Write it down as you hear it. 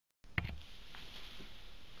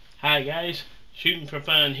Hi guys, shooting for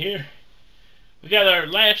fun here. We got our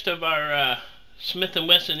last of our Smith &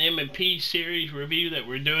 Wesson M&P series review that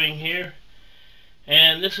we're doing here,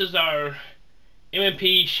 and this is our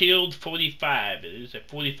M&P Shield45. It is a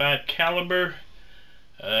 45 caliber.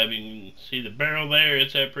 You can see the barrel there.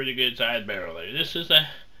 It's a pretty good size barrel there. This is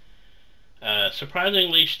a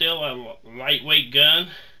surprisingly still a lightweight gun.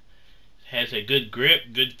 It has a good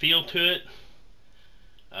grip, good feel to it.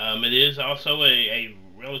 It is also a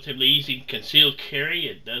relatively easy concealed carry.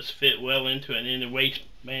 It does fit well into an inner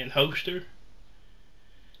waistband holster,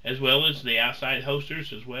 as well as the outside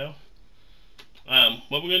holsters as well.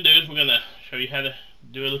 What we're going to do is we're going to show you how to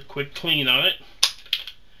do a little quick clean on it.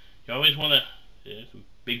 You always want to, there's some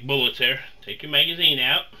big bullets there, take your magazine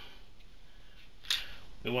out.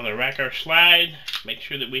 We want to rack our slide, make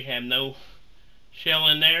sure that we have no shell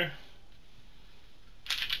in there.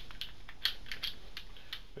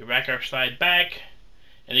 We rack our slide back,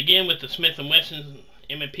 and again with the Smith & Wesson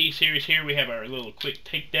M&P series here, we have our little quick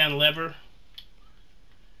takedown lever.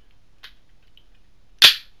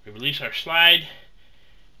 We release our slide,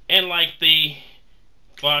 and like the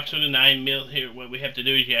Glocks or the 9mm here, what we have to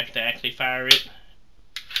do is you have to actually fire it,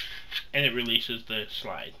 and it releases the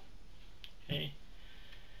slide. Okay,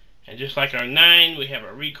 and just like our 9, we have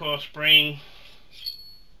our recoil spring,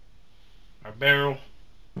 our barrel,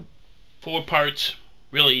 4 parts.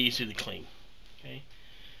 Really easy to clean. Okay,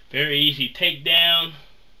 very easy takedown,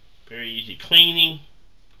 very easy cleaning.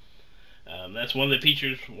 That's one of the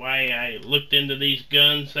features why I looked into these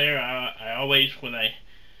guns there. I always, when I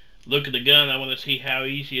look at the gun, I want to see how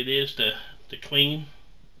easy it is to clean.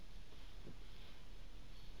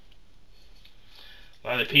 A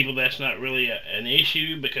lot of people, that's not really an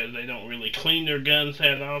issue because they don't really clean their guns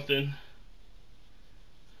that often.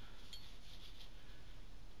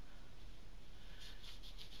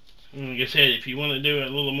 And like I said, if you want to do a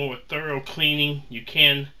little more thorough cleaning, you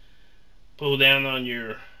can pull down on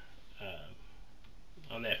your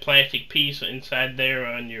on that plastic piece inside there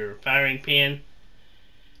on your firing pin,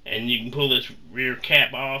 and you can pull this rear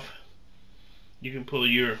cap off. You can pull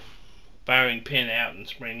your firing pin out and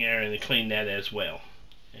spring air and clean that as well.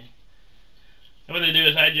 Okay. And what I do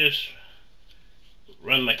is I just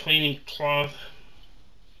run my cleaning cloth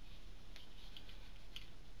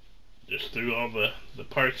just through all the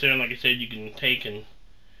parts there, and like I said, you can take and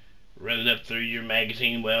run it up through your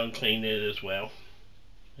magazine well and clean it as well.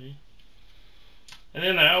 Okay. And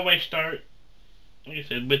then I always start, like I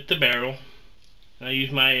said, with the barrel. And I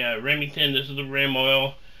use my Remington. This is the rim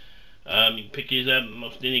oil. You can pick these up at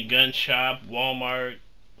most any gun shop, Walmart,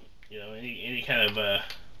 you know, any kind of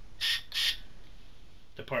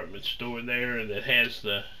department store there that has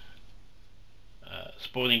the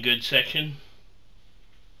sporting goods section.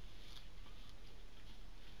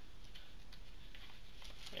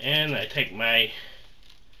 And I take my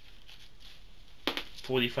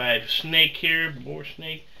 45 snake here, bore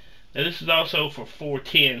snake. Now this is also for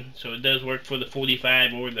 410, so it does work for the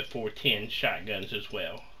 45 or the 410 shotguns as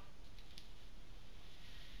well.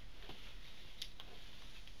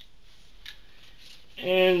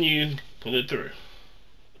 And you pull it through.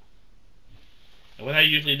 And what I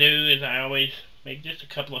usually do is I always make just a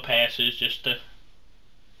couple of passes just to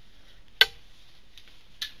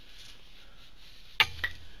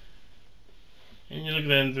and you look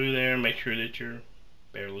down through there and make sure that your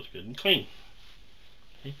barrel is good and clean.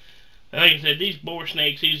 Okay. Now, like I said, these bore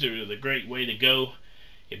snakes, these are the great way to go.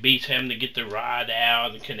 It beats having to get the rod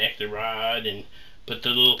out and connect the rod and put the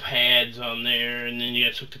little pads on there, and then you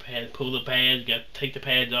got to hook the pads, pull the pads, got to take the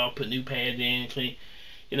pads off, put new pads in, clean.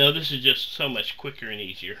 You know, this is just so much quicker and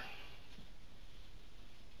easier.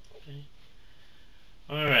 Okay.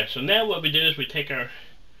 Alright, so now what we do is we take our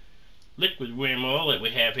liquid rim oil that we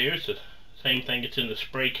have here. It's the same thing that's in the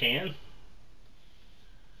spray can.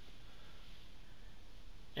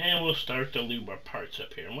 And we'll start to lube our parts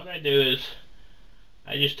up here. And what I do is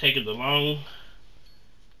I just take it along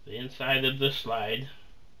the inside of the slide.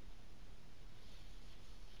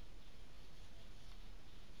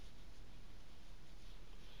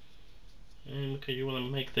 And because you want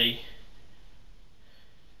to make the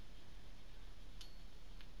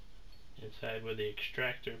inside where the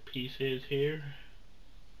extractor piece is here.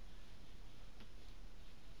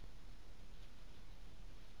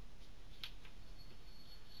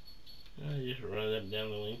 I just run it up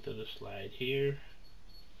down the length of the slide here.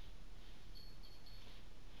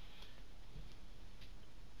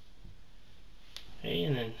 Okay,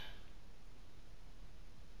 and then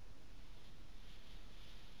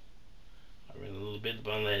I run a little bit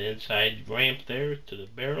on that inside ramp there to the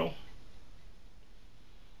barrel.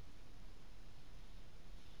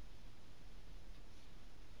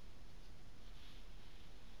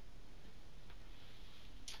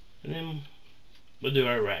 And then we'll do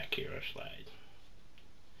our rack here, our slide.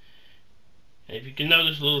 And if you can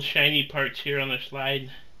notice little shiny parts here on the slide,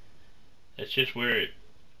 that's just where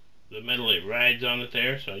the metal it rides on it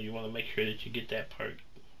there, so you want to make sure that you get that part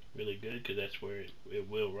really good, because that's where it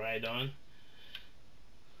will ride on.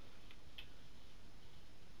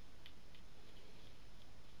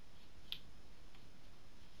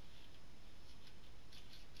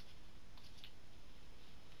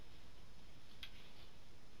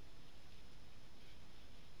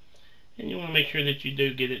 And you want to make sure that you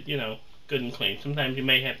do get it, good and clean. Sometimes you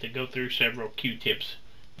may have to go through several Q-tips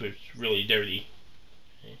if it's really dirty.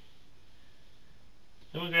 Okay.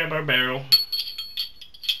 Then we'll grab our barrel.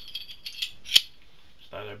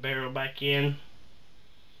 Slide our barrel back in.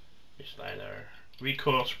 We slide our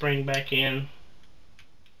recoil spring back in.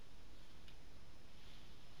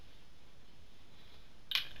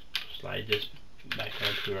 Slide this back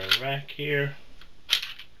onto our rack here.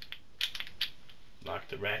 Lock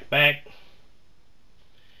the rack back.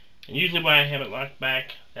 And usually when I have it locked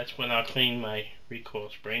back, that's when I'll clean my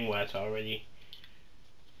recoil spring while it's already,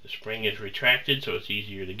 the spring is retracted, so it's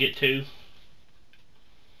easier to get to.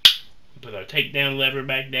 Put our takedown lever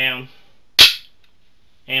back down,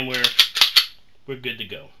 and we're good to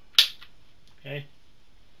go. Okay.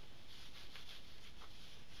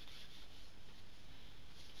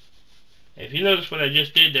 If you notice what I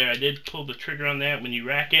just did there, I did pull the trigger on that when you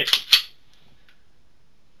rack it.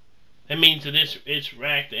 That means that it's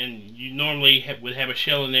racked, and you normally would have a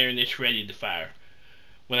shell in there and it's ready to fire.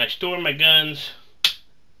 When I store my guns,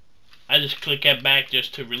 I just click that back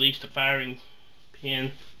just to release the firing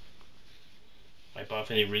pin. Wipe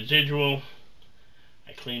off any residual.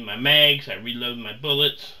 I clean my mags, I reload my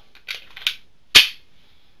bullets,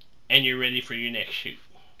 and you're ready for your next shoot.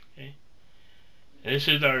 Okay? And this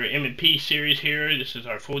is our M&P series here. This is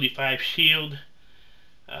our 45 Shield.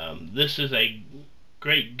 This is a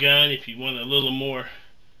great gun if you want a little more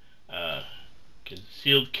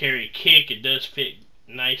concealed carry kick. It does fit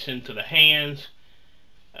nice into the hands.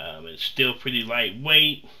 It's still pretty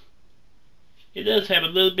lightweight. It does have a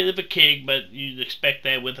little bit of a kick, but you'd expect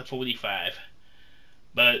that with a 45.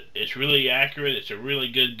 But it's really accurate. It's a really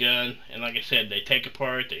good gun, and like I said, they take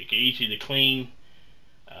apart. They're easy to clean.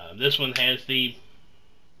 This one has the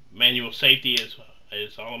manual safety,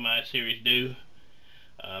 as all of my series do.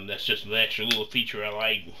 That's just an extra little feature I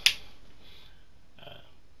like.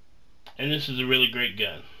 And this is a really great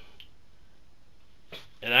gun.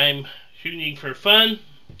 And I'm shooting for fun.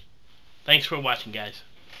 Thanks for watching, guys.